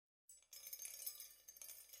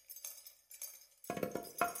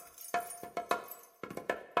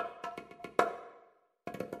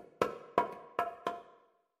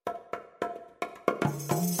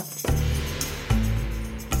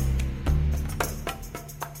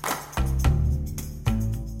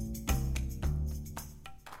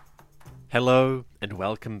Hello, and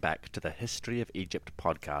welcome back to the History of Egypt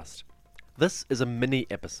podcast. This is a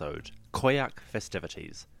mini-episode, Khoiak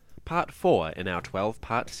Festivities, part 4 in our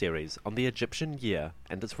 12-part series on the Egyptian year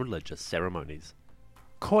and its religious ceremonies.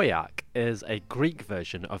 Khoiak is a Greek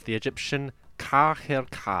version of the Egyptian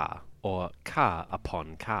Ka, or Ka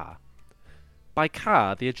upon Ka. By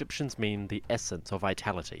Ka, the Egyptians mean the essence or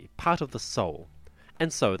vitality, part of the soul,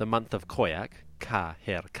 and so the month of Khoiak,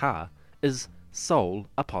 Ka, is soul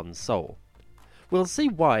upon soul. We'll see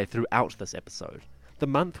why throughout this episode. The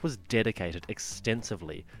month was dedicated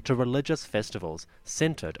extensively to religious festivals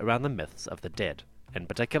centered around the myths of the dead, in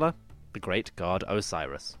particular, the great god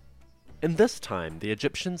Osiris. In this time, the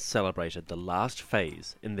Egyptians celebrated the last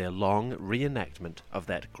phase in their long reenactment of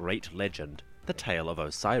that great legend, the tale of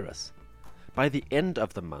Osiris. By the end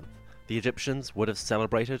of the month, the Egyptians would have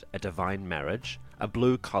celebrated a divine marriage, a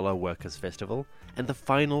blue-collar workers' festival, and the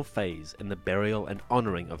final phase in the burial and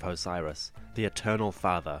honouring of Osiris, the eternal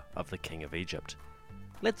father of the King of Egypt.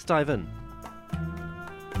 Let's dive in.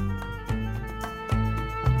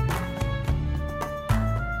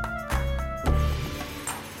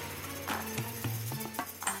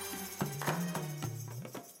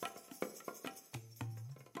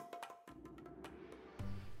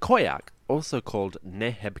 Khoiak, also called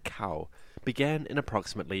Neheb Kau, began in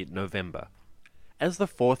approximately November. As the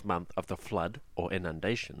fourth month of the flood, or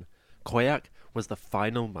inundation, Khoiak was the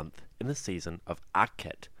final month in the season of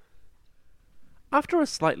Akhet. After a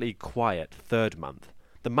slightly quiet third month,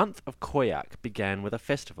 the month of Khoiak began with a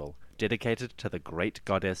festival dedicated to the great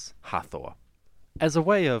goddess Hathor. As a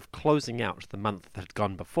way of closing out the month that had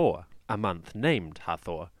gone before, a month named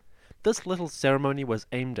Hathor, this little ceremony was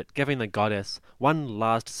aimed at giving the goddess one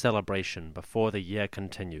last celebration before the year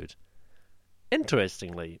continued.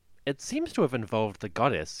 Interestingly, it seems to have involved the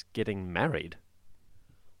goddess getting married.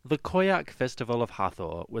 The Khoiak festival of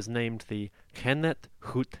Hathor was named the Khenet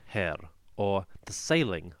Hut Her, or the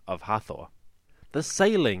Sailing of Hathor. The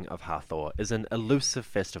Sailing of Hathor is an elusive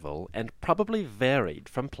festival and probably varied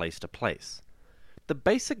from place to place. The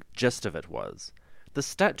basic gist of it was, the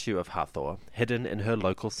statue of Hathor, hidden in her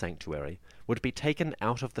local sanctuary, would be taken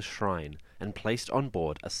out of the shrine and placed on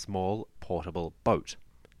board a small, portable boat.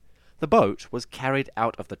 The boat was carried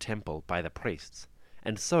out of the temple by the priests,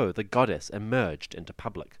 and so the goddess emerged into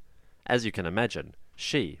public. As you can imagine,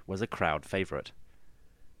 she was a crowd favorite.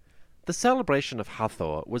 The celebration of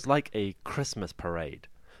Hathor was like a Christmas parade.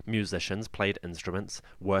 Musicians played instruments,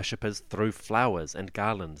 worshippers threw flowers and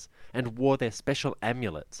garlands, and wore their special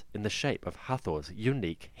amulets in the shape of Hathor's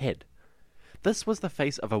unique head. This was the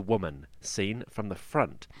face of a woman, seen from the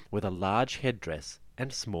front with a large headdress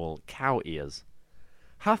and small cow ears.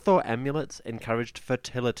 Hathor amulets encouraged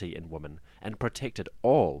fertility in women and protected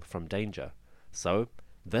all from danger. So,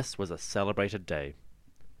 this was a celebrated day.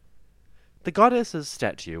 The goddess's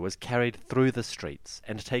statue was carried through the streets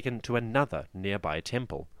and taken to another nearby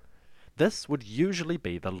temple. This would usually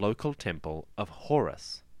be the local temple of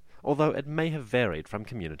Horus, although it may have varied from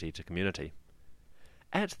community to community.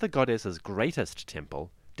 At the goddess's greatest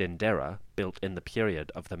temple, Dendera, built in the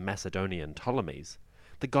period of the Macedonian Ptolemies,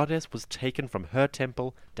 the goddess was taken from her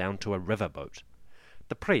temple down to a riverboat.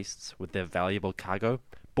 The priests, with their valuable cargo,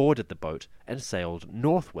 boarded the boat and sailed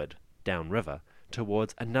northward, downriver,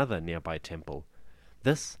 towards another nearby temple.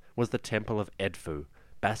 This was the temple of Edfu,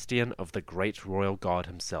 bastion of the great royal god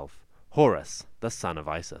himself, Horus, the son of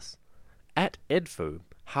Isis. At Edfu,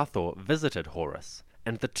 Hathor visited Horus,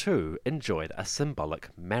 and the two enjoyed a symbolic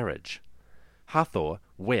marriage. Hathor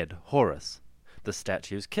wed Horus. The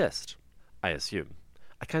statues kissed, I assume.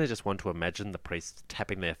 I kind of just want to imagine the priests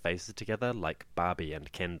tapping their faces together like Barbie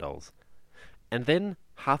and Ken dolls. And then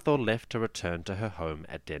Hathor left to return to her home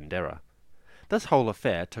at Dendera. This whole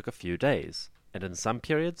affair took a few days, and in some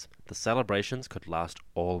periods the celebrations could last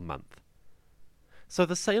all month. So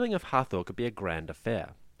the sailing of Hathor could be a grand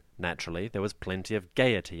affair. Naturally, there was plenty of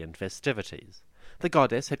gaiety and festivities. The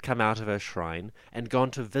goddess had come out of her shrine and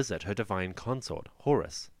gone to visit her divine consort,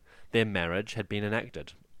 Horus. Their marriage had been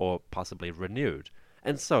enacted, or possibly renewed,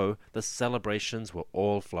 and so the celebrations were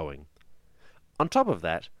all flowing. On top of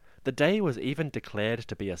that, the day was even declared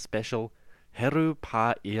to be a special Heru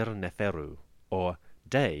Pa Ir Neferu, or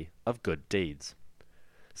Day of Good Deeds.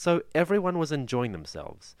 So everyone was enjoying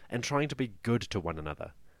themselves and trying to be good to one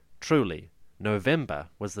another. Truly, November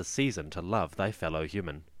was the season to love thy fellow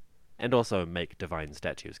human, and also make divine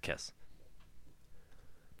statues kiss.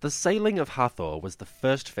 The sailing of Hathor was the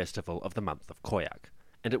first festival of the month of Khoiak,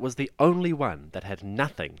 and it was the only one that had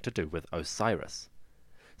nothing to do with Osiris.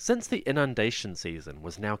 Since the inundation season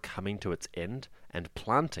was now coming to its end and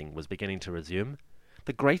planting was beginning to resume,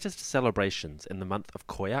 the greatest celebrations in the month of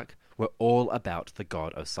Khoiak were all about the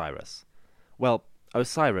god Osiris. Well,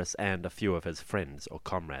 Osiris and a few of his friends or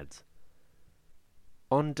comrades.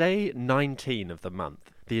 On day 19 of the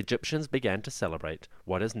month, the Egyptians began to celebrate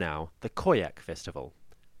what is now the Khoiak festival.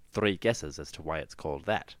 3 guesses as to why it's called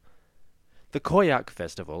that. The Khoiak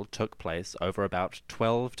festival took place over about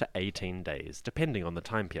 12 to 18 days, depending on the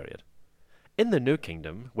time period. In the New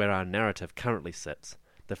Kingdom, where our narrative currently sits,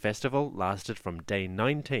 the festival lasted from day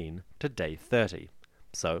 19 to day 30,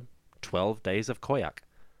 so 12 days of Khoiak.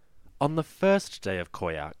 On the first day of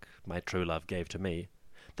Khoiak, my true love gave to me,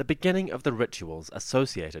 the beginning of the rituals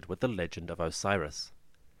associated with the legend of Osiris.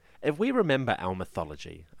 If we remember our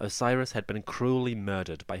mythology, Osiris had been cruelly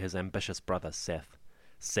murdered by his ambitious brother Seth.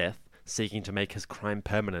 Seth, seeking to make his crime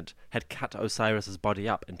permanent, had cut Osiris's body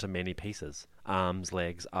up into many pieces, arms,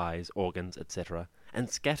 legs, eyes, organs, etc.,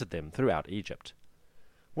 and scattered them throughout Egypt.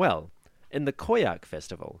 Well, in the Khoiak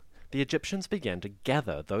festival, the Egyptians began to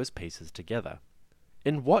gather those pieces together.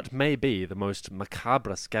 In what may be the most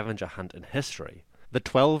macabre scavenger hunt in history, the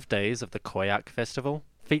 12 days of the Khoiak festival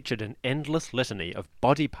featured an endless litany of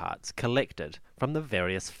body parts collected from the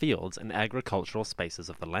various fields and agricultural spaces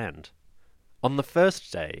of the land. On the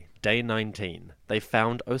first day, day 19, they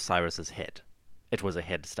found Osiris's head. It was a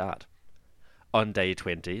head start. On day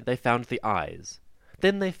 20, they found the eyes.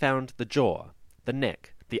 Then they found the jaw, the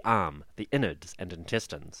neck, the arm, the innards and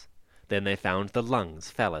intestines. Then they found the lungs,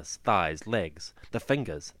 phallus, thighs, legs, the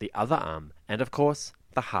fingers, the other arm, and of course,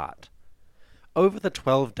 the heart. Over the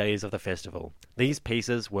 12 days of the festival, these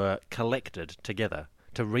pieces were collected together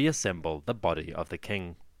to reassemble the body of the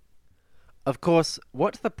king. Of course,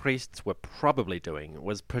 what the priests were probably doing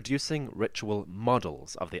was producing ritual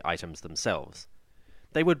models of the items themselves.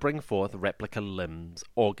 They would bring forth replica limbs,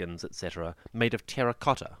 organs, etc., made of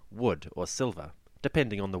terracotta, wood, or silver,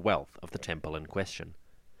 depending on the wealth of the temple in question.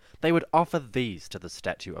 They would offer these to the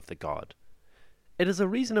statue of the god. It is a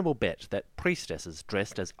reasonable bet that priestesses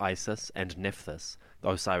dressed as Isis and Nephthys,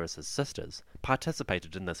 Osiris's sisters,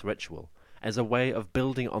 participated in this ritual as a way of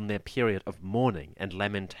building on their period of mourning and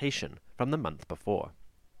lamentation from the month before.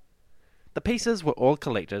 The pieces were all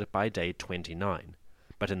collected by day 29,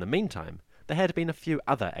 but in the meantime there had been a few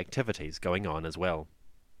other activities going on as well.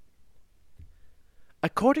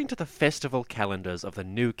 According to the festival calendars of the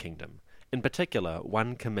New Kingdom, in particular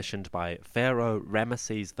one commissioned by Pharaoh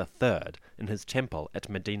Ramesses III in his temple at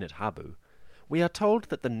Medinet Habu, we are told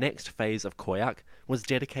that the next phase of Khoiak was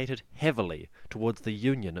dedicated heavily towards the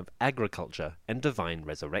union of agriculture and divine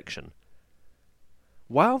resurrection.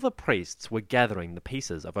 While the priests were gathering the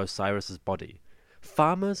pieces of Osiris's body,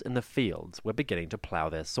 farmers in the fields were beginning to plough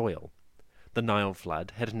their soil. The Nile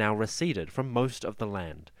flood had now receded from most of the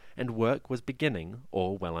land, and work was beginning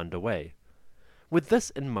or well underway. With this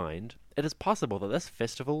in mind, it is possible that this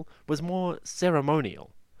festival was more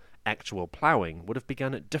ceremonial. Actual ploughing would have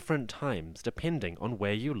begun at different times depending on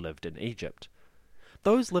where you lived in Egypt.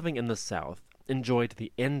 Those living in the south enjoyed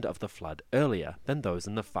the end of the flood earlier than those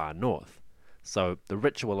in the far north, so the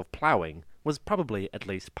ritual of ploughing was probably at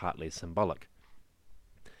least partly symbolic.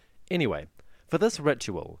 Anyway, for this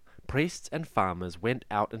ritual, priests and farmers went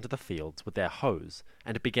out into the fields with their hoes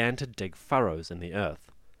and began to dig furrows in the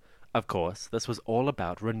earth. Of course, this was all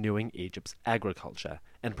about renewing Egypt's agriculture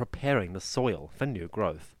and preparing the soil for new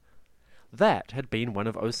growth. That had been one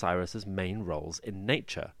of Osiris's main roles in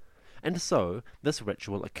nature, and so this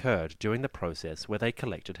ritual occurred during the process where they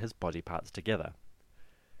collected his body parts together.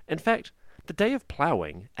 In fact, the day of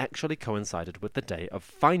ploughing actually coincided with the day of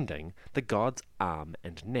finding the god's arm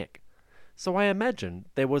and neck, so I imagine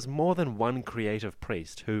there was more than one creative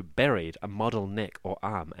priest who buried a model neck or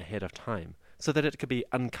arm ahead of time, so that it could be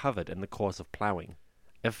uncovered in the course of ploughing.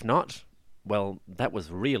 If not, well, that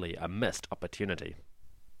was really a missed opportunity.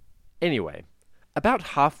 Anyway, about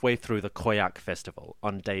halfway through the Khoiak festival,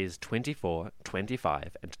 on days 24,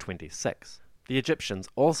 25, and 26, the Egyptians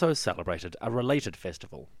also celebrated a related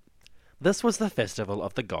festival. This was the festival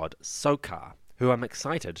of the god Sokar, who I'm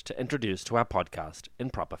excited to introduce to our podcast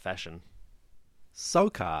in proper fashion.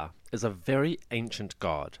 Sokar is a very ancient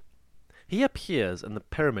god. He appears in the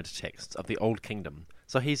pyramid texts of the Old Kingdom,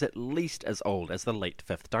 so he's at least as old as the late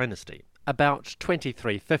 5th dynasty, about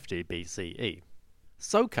 2350 BCE.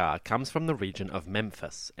 Sokar comes from the region of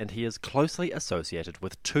Memphis, and he is closely associated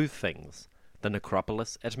with two things: the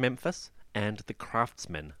necropolis at Memphis and the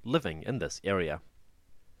craftsmen living in this area.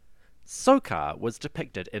 Sokar was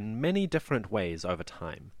depicted in many different ways over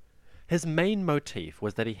time. His main motif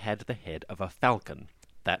was that he had the head of a falcon.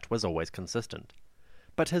 That was always consistent.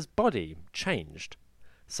 But his body changed.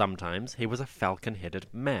 Sometimes he was a falcon-headed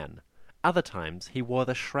man. Other times he wore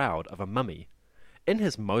the shroud of a mummy. In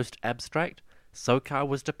his most abstract, Sokar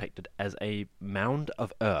was depicted as a mound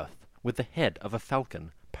of earth with the head of a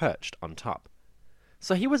falcon perched on top.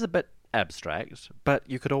 So he was a bit abstract, but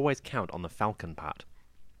you could always count on the falcon part.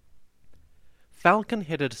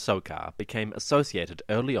 Falcon-headed Sokar became associated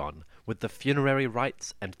early on with the funerary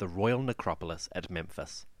rites and the royal necropolis at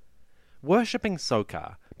Memphis. Worshipping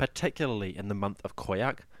Sokar, particularly in the month of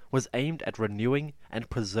Khoiak, was aimed at renewing and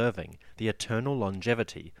preserving the eternal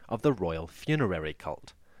longevity of the royal funerary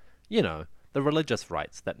cult. You know, the religious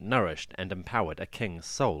rites that nourished and empowered a king's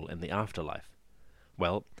soul in the afterlife.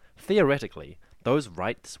 Well, theoretically, those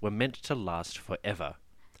rites were meant to last forever.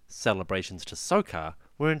 Celebrations to Sokar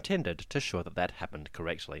were intended to ensure that that happened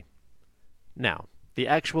correctly. Now, the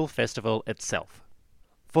actual festival itself.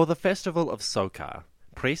 For the festival of Sokar,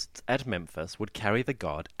 priests at Memphis would carry the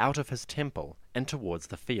god out of his temple and towards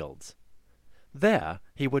the fields. There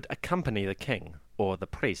he would accompany the king, or the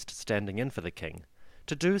priest standing in for the king,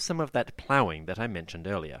 to do some of that ploughing that I mentioned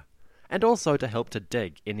earlier, and also to help to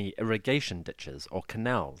dig any irrigation ditches or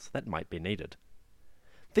canals that might be needed.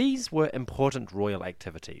 These were important royal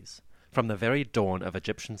activities. From the very dawn of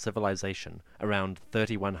Egyptian civilization, around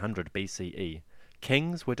 3100 BCE,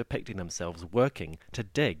 kings were depicting themselves working to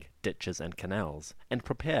dig ditches and canals, and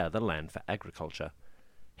prepare the land for agriculture.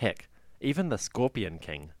 Heck, even the Scorpion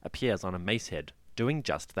King appears on a mace head, doing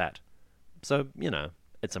just that. So,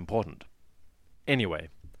 it's important. Anyway,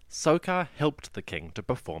 Sokar helped the king to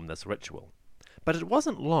perform this ritual. But it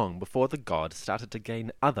wasn't long before the god started to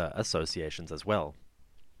gain other associations as well.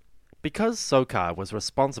 Because Sokar was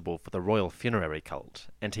responsible for the royal funerary cult,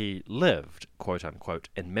 and he lived, quote-unquote,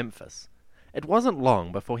 in Memphis, it wasn't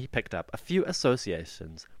long before he picked up a few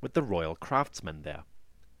associations with the royal craftsmen there.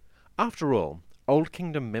 After all, Old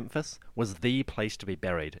Kingdom Memphis was the place to be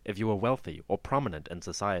buried if you were wealthy or prominent in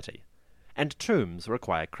society, and tombs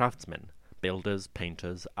require craftsmen, builders,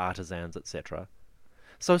 painters, artisans, etc.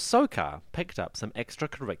 So Sokar picked up some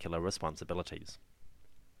extracurricular responsibilities.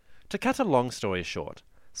 To cut a long story short,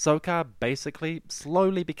 Sokar basically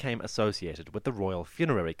slowly became associated with the royal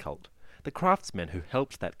funerary cult, the craftsmen who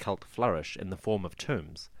helped that cult flourish in the form of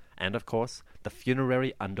tombs, and of course, the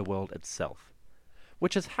funerary underworld itself,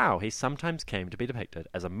 which is how he sometimes came to be depicted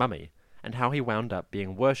as a mummy, and how he wound up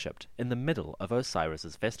being worshipped in the middle of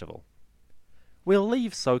Osiris's festival. We'll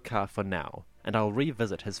leave Sokar for now, and I'll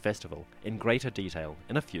revisit his festival in greater detail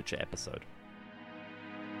in a future episode.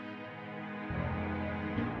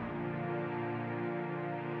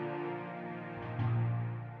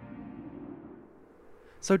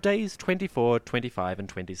 So days 24, 25, and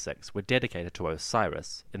 26 were dedicated to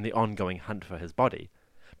Osiris in the ongoing hunt for his body,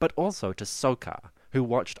 but also to Sokar, who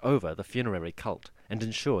watched over the funerary cult and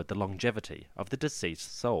ensured the longevity of the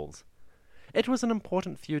deceased souls. It was an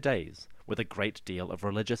important few days, with a great deal of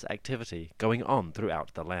religious activity going on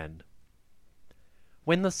throughout the land.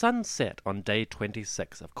 When the sun set on day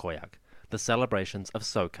 26 of Khoiak, the celebrations of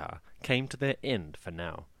Sokar came to their end for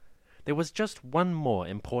now. There was just one more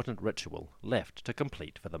important ritual left to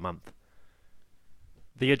complete for the month.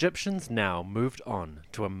 The Egyptians now moved on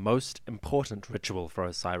to a most important ritual for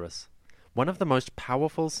Osiris, one of the most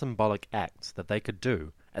powerful symbolic acts that they could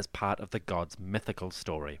do as part of the god's mythical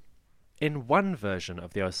story. In one version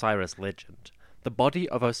of the Osiris legend, the body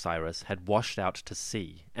of Osiris had washed out to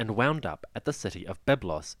sea and wound up at the city of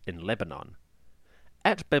Byblos in Lebanon.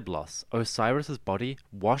 At Byblos, Osiris's body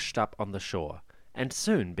washed up on the shore, and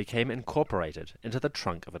soon became incorporated into the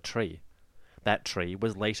trunk of a tree. That tree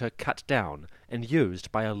was later cut down and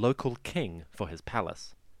used by a local king for his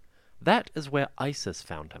palace. That is where Isis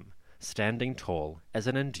found him, standing tall as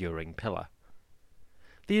an enduring pillar.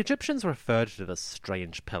 The Egyptians referred to this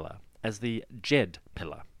strange pillar as the Djed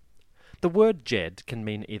pillar. The word Djed can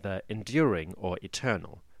mean either enduring or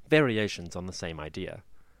eternal, variations on the same idea.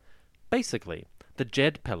 Basically, the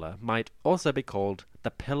Djed pillar might also be called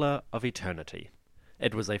the Pillar of Eternity.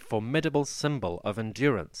 It was a formidable symbol of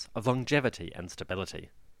endurance, of longevity and stability.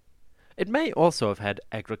 It may also have had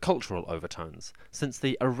agricultural overtones, since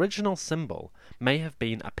the original symbol may have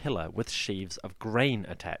been a pillar with sheaves of grain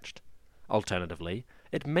attached. Alternatively,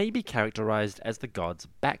 it may be characterized as the god's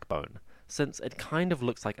backbone, since it kind of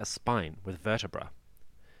looks like a spine with vertebra.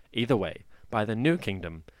 Either way, by the New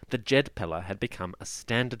Kingdom, the Djed pillar had become a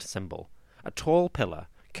standard symbol, a tall pillar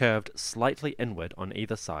curved slightly inward on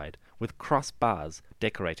either side, with cross bars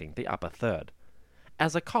decorating the upper third.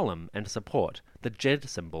 As a column and support, the Djed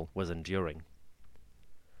symbol was enduring.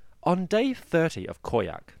 On day 30 of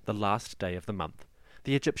Khoiak, the last day of the month,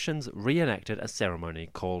 the Egyptians reenacted a ceremony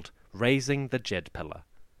called Raising the Djed Pillar.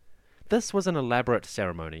 This was an elaborate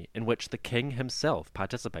ceremony in which the king himself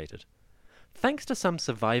participated. Thanks to some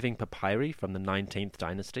surviving papyri from the 19th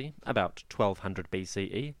dynasty, about 1200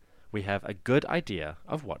 BCE, we have a good idea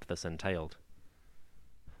of what this entailed.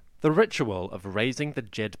 The ritual of raising the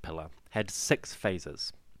Djed Pillar had 6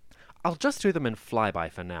 phases. I'll just do them in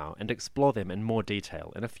flyby for now and explore them in more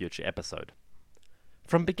detail in a future episode.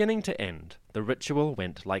 From beginning to end, the ritual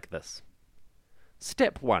went like this.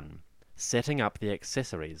 Step 1. Setting up the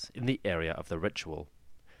accessories in the area of the ritual.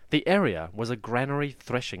 The area was a granary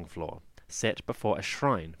threshing floor, set before a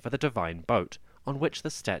shrine for the divine boat, on which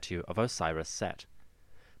the statue of Osiris sat.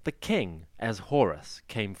 The king, as Horus,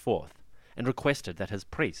 came forth, and requested that his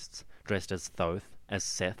priests, dressed as Thoth, as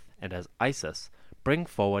Seth, and as Isis, bring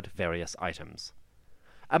forward various items.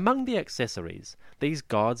 Among the accessories, these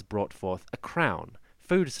gods brought forth a crown,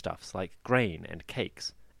 foodstuffs like grain and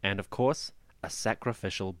cakes, and, of course, a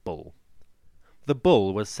sacrificial bull. The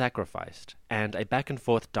bull was sacrificed, and a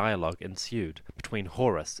back-and-forth dialogue ensued between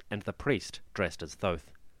Horus and the priest dressed as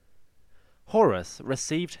Thoth. Horus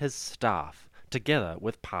received his staff, together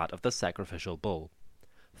with part of the sacrificial bull.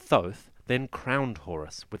 Thoth then crowned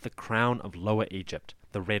Horus with the crown of Lower Egypt,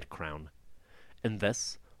 the red crown. In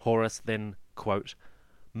this, Horus then, quote,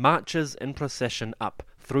 marches in procession up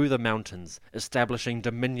through the mountains, establishing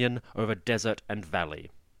dominion over desert and valley.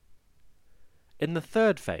 In the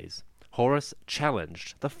third phase, Horus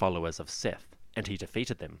challenged the followers of Seth, and he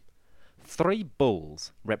defeated them. 3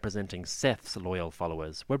 bulls, representing Seth's loyal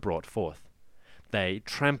followers, were brought forth. They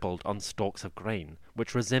trampled on stalks of grain,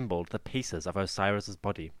 which resembled the pieces of Osiris's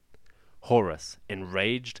body. Horus,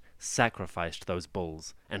 enraged, sacrificed those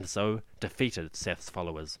bulls, and so defeated Seth's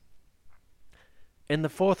followers. In the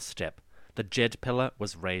fourth step, the Djed pillar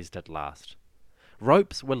was raised at last.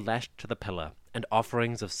 Ropes were lashed to the pillar, and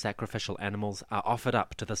offerings of sacrificial animals are offered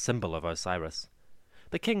up to the symbol of Osiris.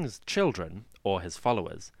 The king's children, or his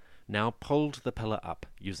followers, now pulled the pillar up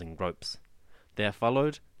using ropes. There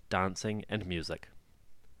followed dancing and music.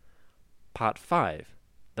 Part 5.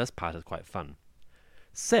 This part is quite fun.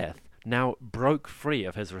 Seth now broke free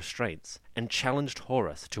of his restraints and challenged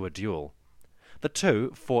Horus to a duel. The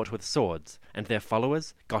two fought with swords, and their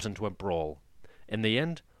followers got into a brawl. In the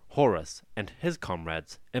end, Horus and his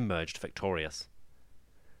comrades emerged victorious.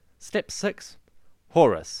 Step 6.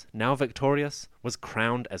 Horus, now victorious, was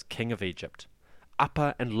crowned as king of Egypt.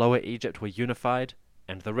 Upper and Lower Egypt were unified,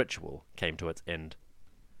 and the ritual came to its end.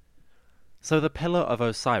 So the pillar of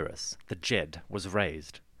Osiris, the Djed, was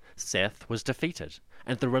raised. Seth was defeated,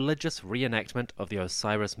 and the religious reenactment of the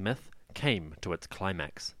Osiris myth came to its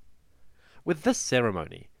climax. With this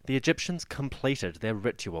ceremony, the Egyptians completed their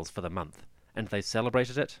rituals for the month, and they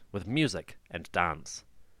celebrated it with music and dance.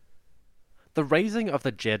 The raising of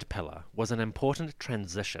the Djed pillar was an important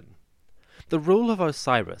transition. The rule of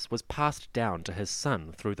Osiris was passed down to his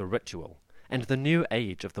son through the ritual, and the new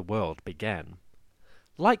age of the world began.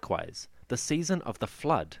 Likewise, the season of the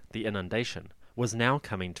flood, the inundation, was now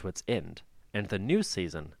coming to its end, and the new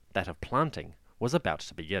season, that of planting, was about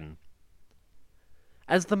to begin.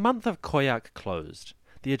 As the month of Khoiak closed,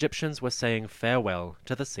 the Egyptians were saying farewell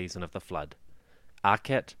to the season of the flood.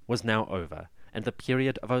 Akhet was now over, and the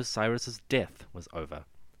period of Osiris's death was over.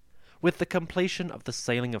 With the completion of the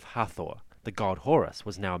sailing of Hathor, the god Horus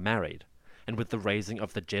was now married, and with the raising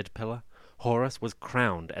of the Djed pillar, Horus was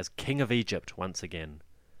crowned as king of Egypt once again.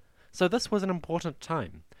 So this was an important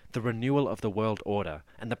time, the renewal of the world order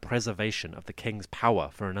and the preservation of the king's power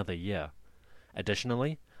for another year.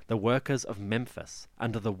 Additionally, the workers of Memphis,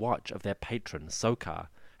 under the watch of their patron Sokar,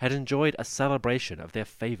 had enjoyed a celebration of their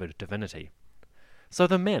favored divinity. So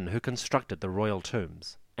the men who constructed the royal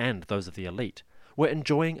tombs, and those of the elite, were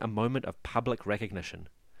enjoying a moment of public recognition.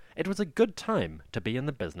 It was a good time to be in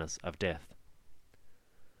the business of death.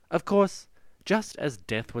 Of course, just as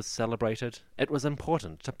death was celebrated, it was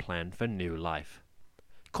important to plan for new life.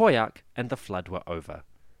 Khoiak and the flood were over.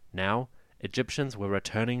 Now, Egyptians were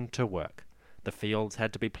returning to work. The fields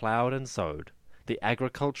had to be ploughed and sowed. The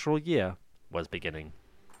agricultural year was beginning.